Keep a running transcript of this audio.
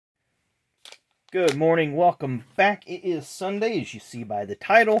Good morning, welcome back. It is Sunday, as you see by the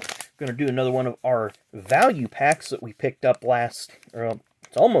title. We're going to do another one of our value packs that we picked up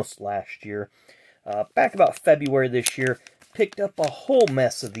it's almost last year. Back about February this year. Picked up a whole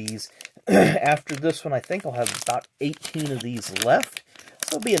mess of these. After this one, I think I'll have about 18 of these left.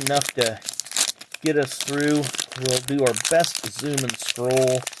 So it'll be enough to get us through. We'll do our best to zoom and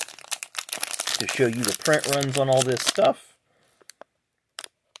scroll to show you the print runs on all this stuff.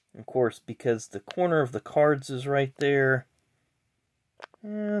 Of course, because the corner of the cards is right there.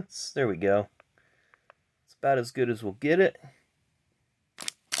 There we go. It's about as good as we'll get it.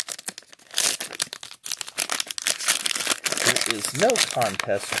 There is no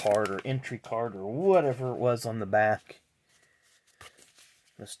contest card or entry card or whatever it was on the back. I'm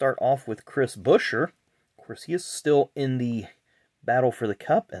going to start off with Chris Buescher. Of course, he is still in the battle for the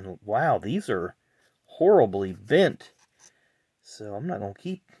cup. And wow, these are horribly bent. So I'm not going to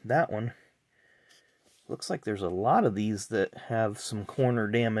keep that one. Looks like there's a lot of these that have some corner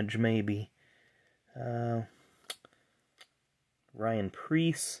damage, maybe. Ryan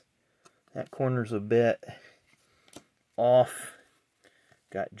Preece. That corner's a bit off.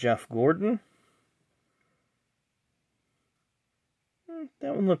 Got Jeff Gordon.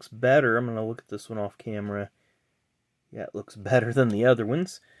 That one looks better. I'm going to look at this one off camera. Yeah, it looks better than the other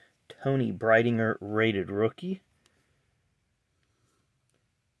ones. Tony Brightinger, rated rookie.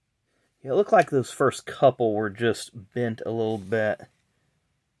 Yeah, it looked like those first couple were just bent a little bit.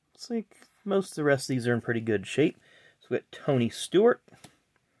 Looks like most of the rest of these are in pretty good shape. So we got Tony Stewart.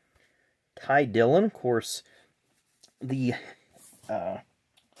 Ty Dillon. Of course, the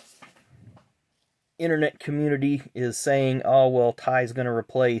internet community is saying, oh, well, Ty's going to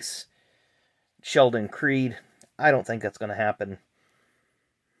replace Sheldon Creed. I don't think that's going to happen.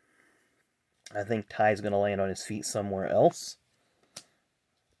 I think Ty's going to land on his feet somewhere else.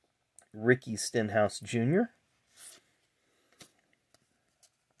 Ricky Stenhouse Jr.,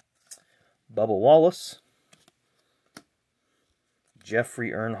 Bubba Wallace,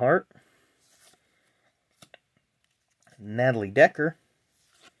 Jeffrey Earnhardt, Natalie Decker,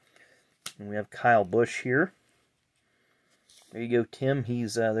 and we have Kyle Busch here. There you go, Tim.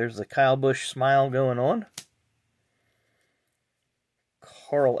 There's the Kyle Busch smile going on.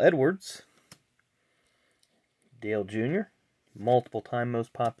 Carl Edwards, Dale Jr., multiple-time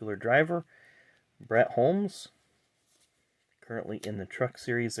most popular driver. Brett Holmes. Currently in the Truck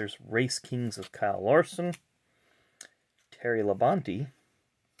Series, there's Race Kings of Kyle Larson. Terry Labonte.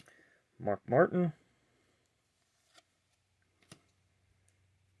 Mark Martin.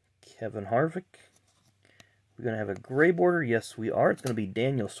 Kevin Harvick. We're going to have a gray border. Yes, we are. It's going to be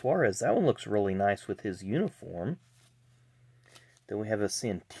Daniel Suarez. That one looks really nice with his uniform. Then we have a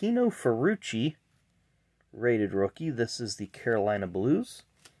Santino Ferrucci, rated rookie. This is the Carolina Blues,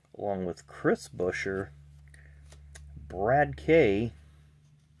 along with Chris Buescher, Brad Kay,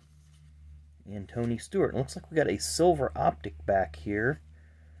 and Tony Stewart. It looks like we got a silver optic back here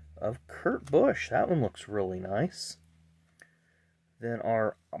of Kurt Busch. That one looks really nice. Then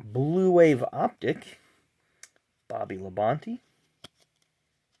our Blue Wave optic, Bobby Labonte.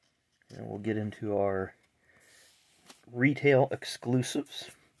 And we'll get into our retail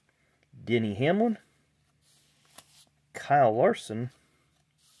exclusives. Denny Hamlin, Kyle Larson,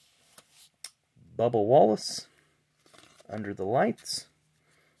 Bubba Wallace, Under the Lights,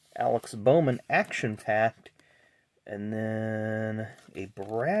 Alex Bowman, Action Packed, and then a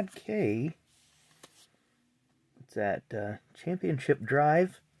Brad Kay. What's that? Championship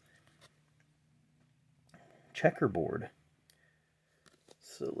Drive checkerboard.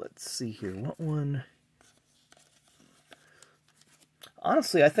 So let's see here. What one?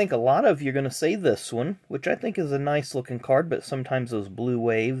 Honestly, I think a lot of you are going to say this one, which I think is a nice looking card, but sometimes those blue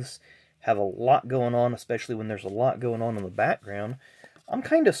waves have a lot going on, especially when there's a lot going on in the background. I'm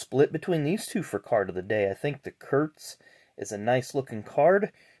kind of split between these two for card of the day. I think the Kurtz is a nice looking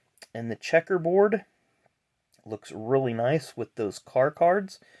card, and the checkerboard looks really nice with those car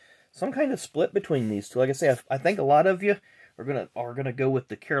cards. So I'm kind of split between these two. Like I say, I think a lot of you are gonna go with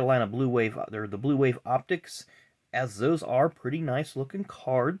the Carolina Blue Wave, or the Blue Wave Optics, as those are pretty nice looking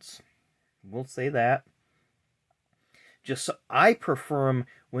cards. We'll say that. Just I prefer them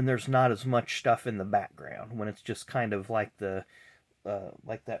when there's not as much stuff in the background, when it's just kind of like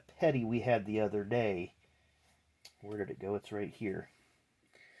like that Petty we had the other day. Where did it go? It's right here.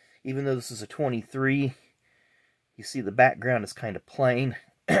 Even though this is a 23, you see the background is kind of plain.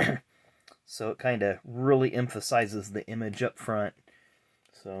 So it kind of really emphasizes the image up front.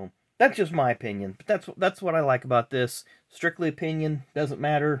 So that's just my opinion. But that's what I like about this. Strictly opinion. Doesn't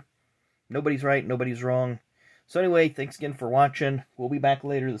matter. Nobody's right. Nobody's wrong. So anyway, thanks again for watching. We'll be back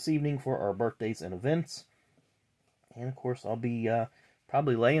later this evening for our birthdays and events. And, of course, I'll be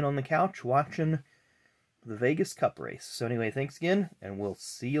probably laying on the couch watching the Vegas Cup race. So anyway, thanks again, and we'll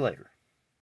see you later.